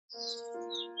What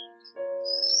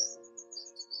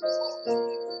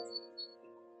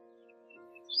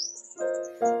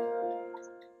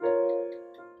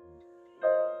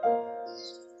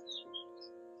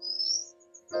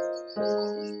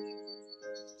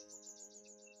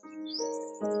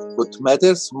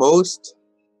matters most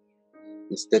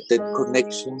is that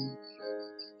connection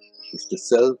with the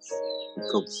self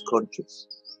becomes conscious,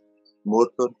 more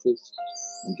conscious,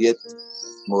 and yet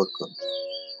more conscious.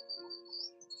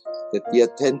 That the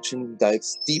attention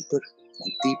dives deeper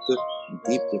and deeper and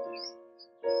deeper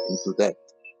into that.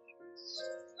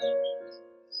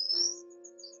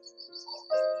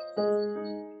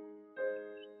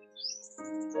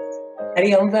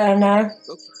 Werner.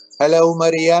 Hello,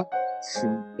 Maria.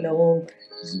 Hello.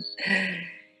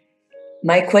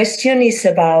 My question is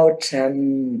about,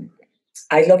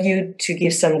 I'd love you to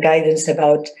give some guidance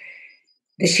about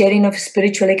the sharing of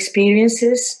spiritual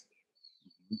experiences.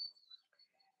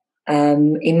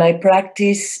 In my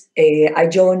practice, I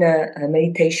join a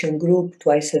meditation group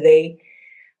twice a day,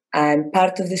 and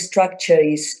part of the structure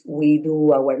is we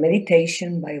do our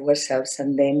meditation by ourselves,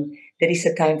 and then there is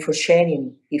a time for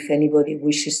sharing. If anybody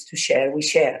wishes to share, we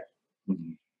share.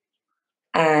 Mm-hmm.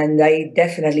 And I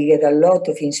definitely get a lot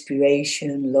of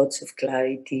inspiration, lots of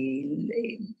clarity.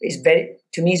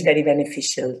 To me, it's very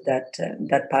beneficial,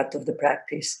 that part of the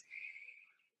practice.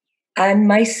 And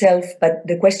myself, but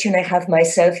the question I have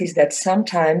myself is that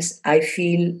sometimes I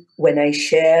feel when I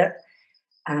share,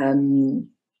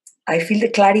 I feel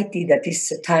the clarity that is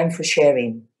a time for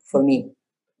sharing for me.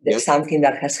 That's yes. Something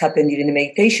that has happened during the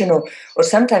meditation or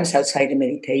sometimes outside the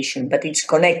meditation, but it's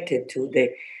connected to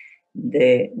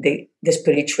the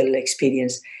spiritual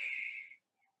experience.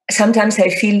 Sometimes I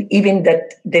feel even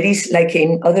that there is, like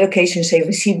in other occasions, I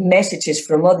receive messages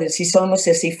from others. It's almost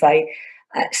as if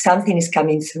something is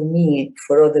coming through me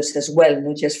for others as well,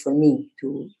 not just for me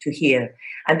to hear.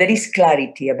 And there is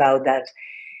clarity about that.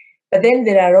 But then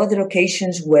there are other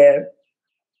occasions where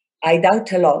I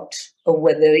doubt a lot of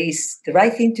whether it's the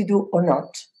right thing to do or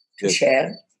not to yes.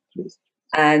 share. Yes.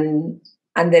 And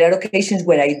there are occasions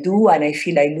where I do and I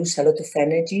feel I lose a lot of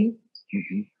energy.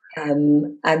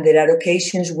 Mm-hmm. And there are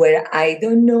occasions where I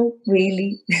don't know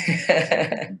really.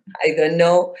 I don't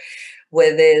know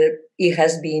whether it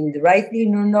has been the right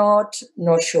thing or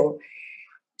not sure.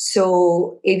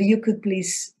 So if you could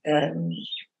please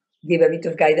give a bit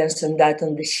of guidance on that,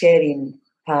 on the sharing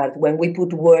part, when we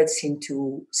put words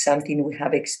into something we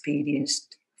have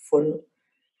experienced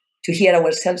to hear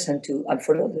ourselves and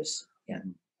for others. Yeah.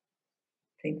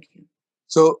 Thank you.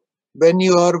 So when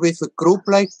you are with a group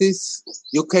like this,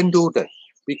 you can do that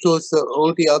because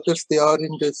all the others, they are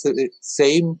in the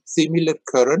same similar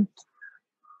current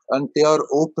and they are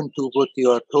open to what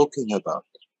you are talking about.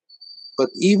 But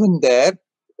even there,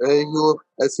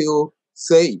 as you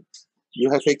say,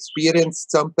 you have experienced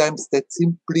sometimes that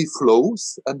simply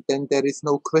flows and then there is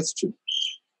no question.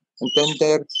 And then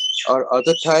there are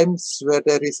other times where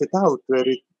there is a doubt, whether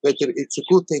it's a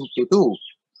good thing to do.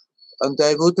 And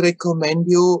I would recommend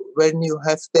you, when you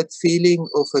have that feeling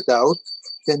of a doubt,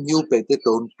 then you better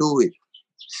don't do it.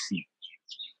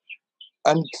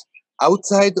 And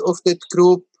outside of that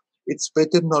group, it's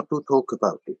better not to talk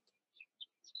about it.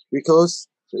 Because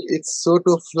it's sort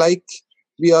of like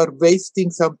we are wasting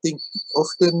something.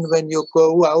 Often when you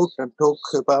go out and talk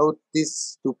about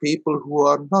this to people who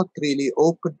are not really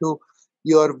open to,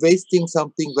 you are wasting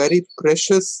something very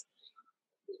precious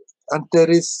and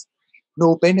there is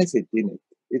no benefit in it.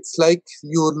 It's like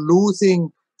you're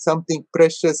losing something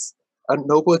precious and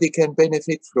nobody can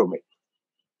benefit from it.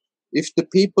 If the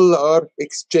people are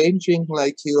exchanging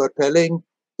like you are telling,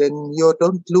 then you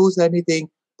don't lose anything,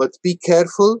 but be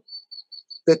careful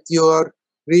that you are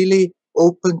really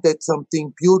open, that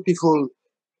something beautiful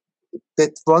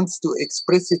that wants to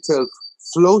express itself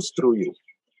flows through you.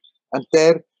 And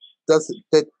there does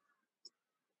that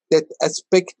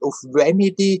aspect of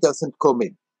vanity doesn't come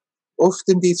in.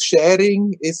 Often this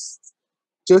sharing is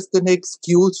just an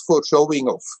excuse for showing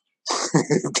off.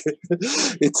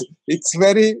 it's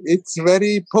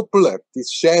very popular,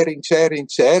 this sharing.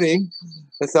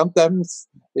 And sometimes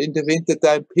in the winter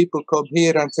time people come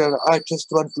here and say, I just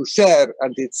want to share,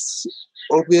 and it's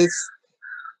obvious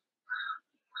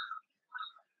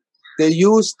they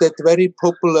use that very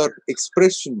popular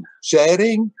expression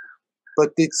sharing, but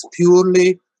it's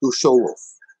purely to show off.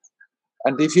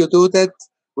 And if you do that,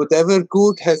 whatever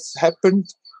good has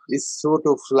happened is sort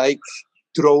of like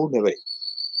thrown away.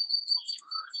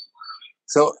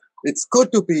 So it's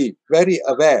good to be very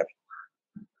aware.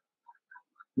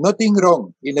 Nothing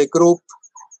wrong in a group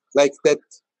like that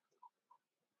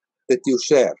you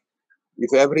share.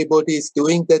 If everybody is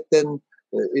doing that, then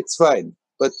it's fine.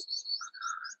 But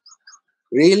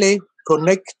really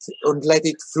connect and let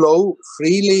it flow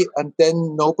freely, and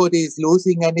then nobody is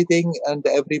losing anything and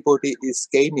everybody is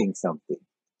gaining something.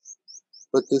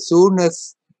 But as soon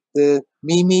as the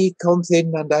me comes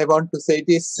in and I want to say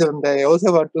this and I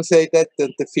also want to say that,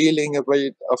 and the feeling about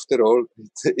it, after all,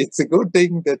 it's a good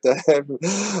thing that I have.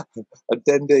 And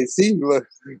then they see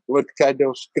what kind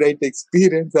of great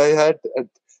experience I had. And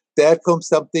there comes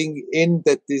something in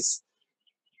that is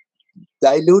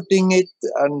diluting it,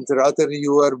 and rather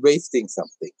you are wasting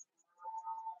something.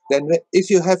 Then if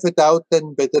you have a doubt,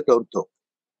 then better don't talk.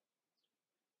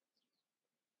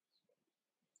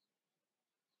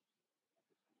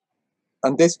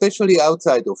 And especially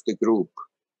outside of the group,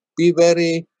 be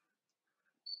very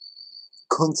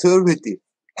conservative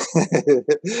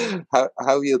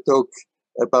how you talk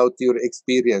about your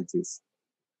experiences,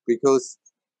 because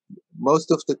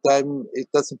most of the time it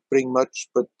doesn't bring much,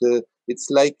 but it's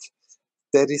like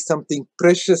there is something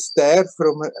precious there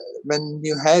from when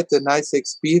you had a nice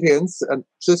experience, and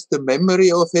just the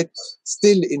memory of it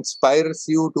still inspires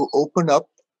you to open up.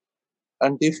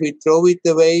 And if we throw it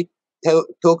away,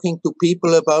 talking to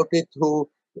people about it who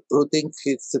think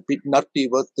it's a bit nutty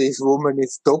what this woman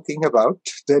is talking about,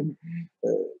 then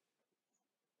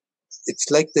it's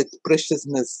like that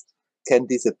preciousness can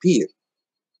disappear.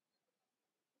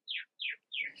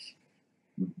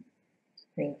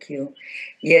 Thank you.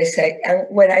 Yes,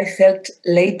 what I felt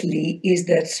lately is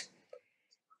that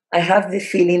I have the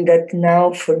feeling that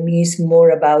now for me is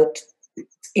more about,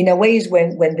 in a way, is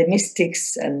when the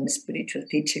mystics and spiritual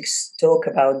teachers talk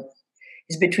about,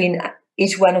 is between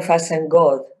each one of us and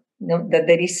God. That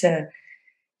there is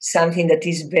something that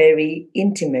is very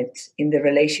intimate in the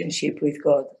relationship with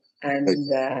God, and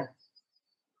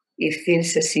it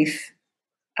feels as if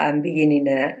I'm beginning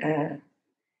to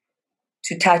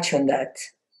touch on that.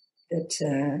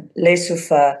 That less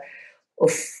of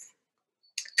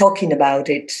talking about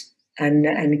it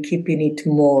and keeping it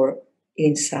more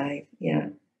inside. Yeah.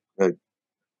 Right.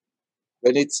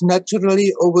 When it's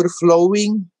naturally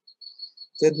overflowing,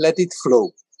 then let it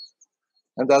flow.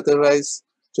 And otherwise,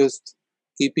 just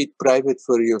keep it private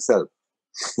for yourself.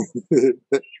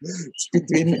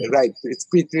 It's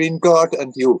between God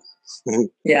and you.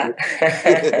 Yeah.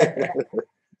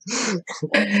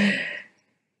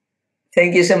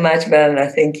 Thank you so much,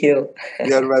 Bernard. Thank you.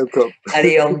 You're welcome.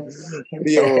 Hari Om.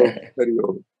 Hari Om. Hari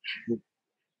Om.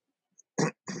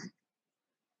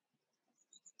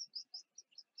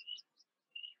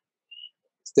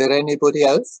 Is there anybody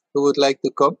else who would like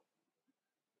to come?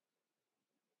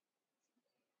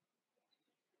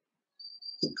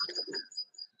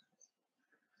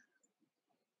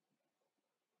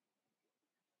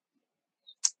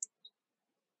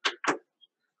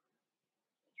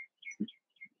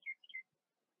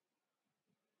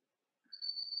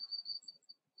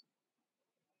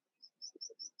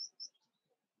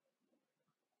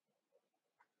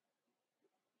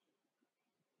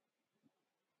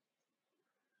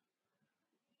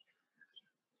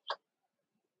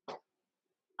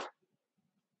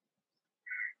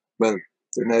 Well,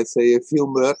 then I say a few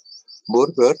more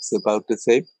words about the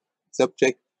same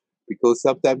subject, because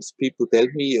sometimes people tell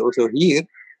me also here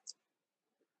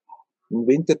in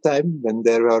wintertime when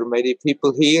there are many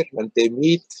people here and they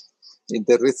meet in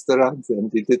the restaurants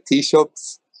and in the tea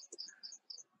shops,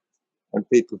 and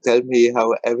people tell me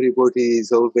how everybody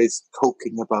is always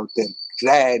talking about their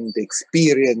grand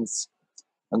experience,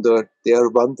 and they are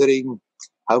wondering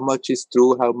how much is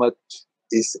true, how much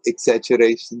is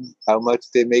exaggeration, how much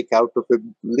they make out of a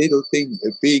little thing, a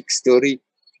big story.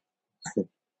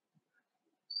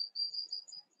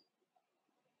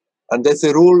 And as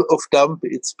a rule of thumb,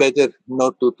 it's better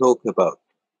not to talk about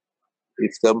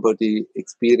if somebody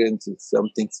experiences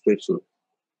something special.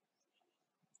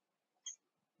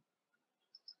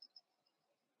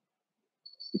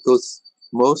 Because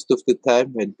most of the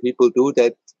time when people do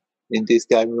that in this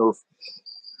kind of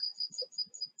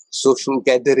social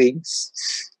gatherings,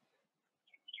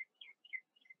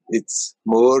 it's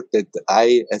more that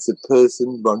I, as a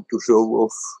person, want to show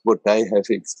off what I have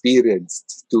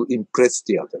experienced to impress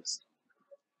the others.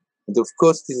 And of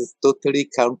course, this is totally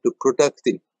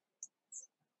counterproductive.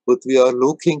 What we are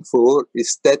looking for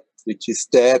is that which is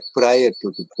there prior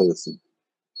to the person,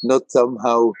 not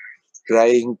somehow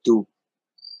trying to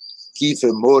give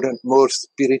a more and more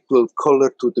spiritual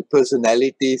color to the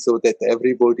personality so that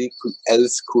everybody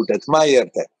else could admire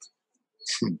that.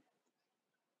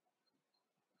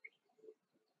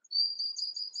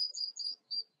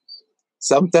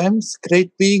 Sometimes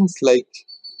great beings like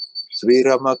Sri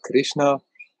Ramakrishna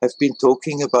have been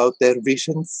talking about their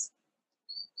visions,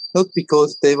 not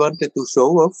because they wanted to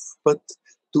show off, but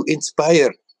to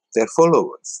inspire their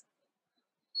followers.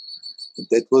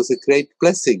 That was a great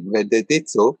blessing when they did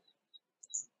so.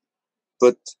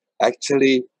 But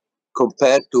actually,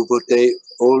 compared to what they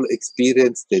all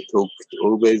experienced, they talked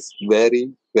always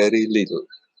very, very little.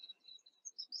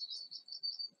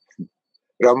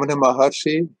 Ramana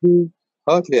Maharshi, he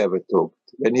hardly ever talked.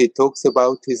 When he talks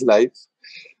about his life,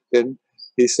 then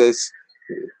he says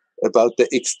about the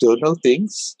external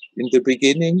things in the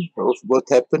beginning of what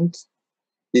happened.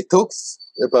 He talked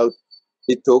about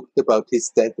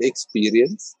his death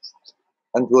experience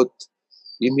and what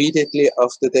immediately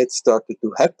after that started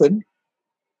to happen.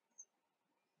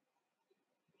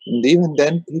 And even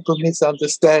then, people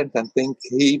misunderstand and think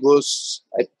he was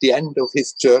at the end of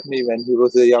his journey when he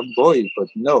was a young boy. But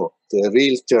no, the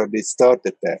real journey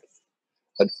started there.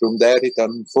 And from there it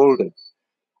unfolded.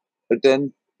 But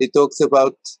then he talks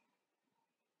about,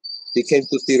 he came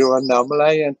to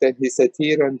Tiruvannamalai and then he sat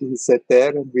here and he sat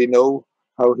there and we know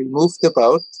how he moved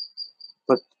about.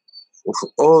 But of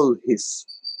all his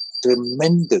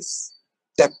tremendous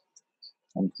depth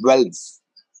and wealth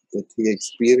that he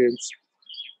experienced,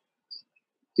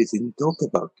 he didn't talk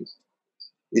about it.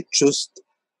 It just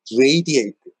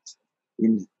radiated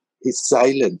in his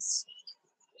silence.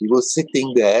 He was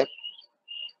sitting there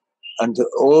and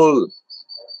all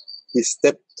his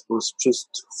depth was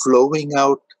just flowing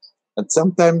out. And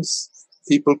sometimes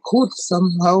people could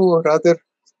somehow or other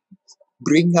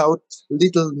bring out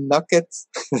little nuggets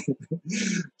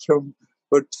from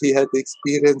what he had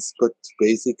experienced, but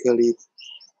basically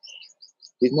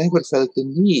he never felt the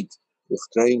need of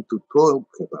trying to talk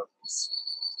about this.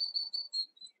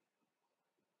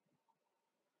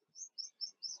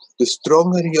 The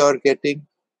stronger you are getting,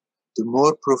 the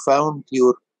more profound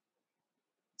your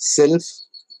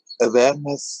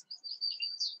self-awareness,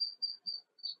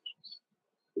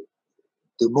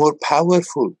 the more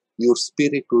powerful your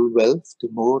spiritual wealth, the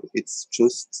more it's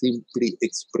just simply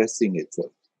expressing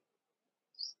itself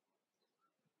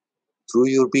through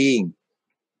your being.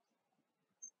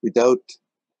 Without,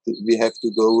 we have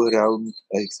to go around,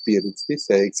 I experience this,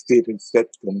 I experience that,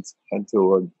 and so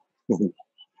on.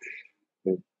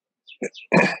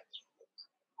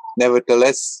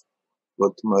 Nevertheless,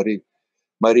 what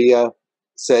Maria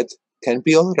said can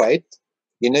be all right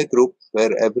in a group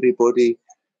where everybody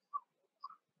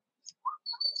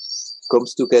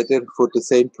comes together for the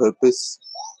same purpose.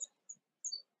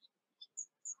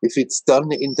 If it's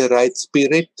done in the right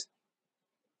spirit,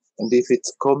 and if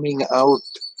it's coming out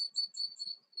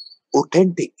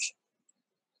authentic,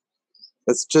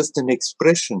 that's just an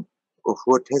expression of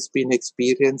what has been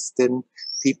experienced, then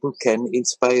people can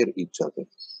inspire each other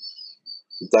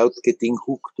without getting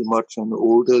hooked too much on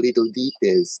all the little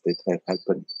details that have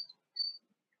happened.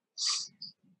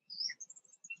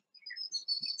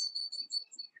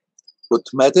 What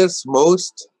matters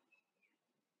most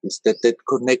is that that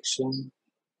connection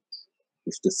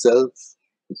with the self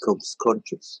becomes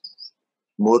conscious,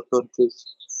 more conscious,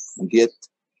 and yet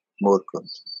more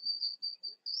conscious.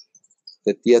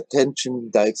 That the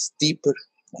attention dives deeper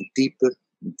and deeper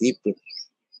and deeper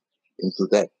into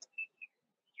that.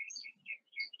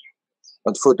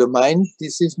 And for the mind,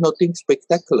 this is nothing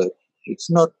spectacular. It's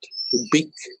not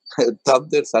big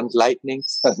thunders and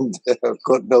lightnings and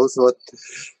God knows what.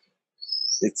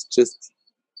 It's just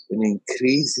an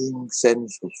increasing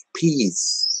sense of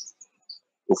peace,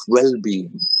 of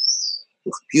well-being,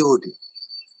 of beauty,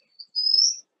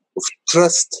 of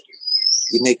trust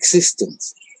in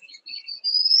existence,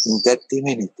 in that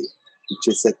divinity, which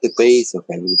is at the base of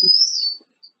everything.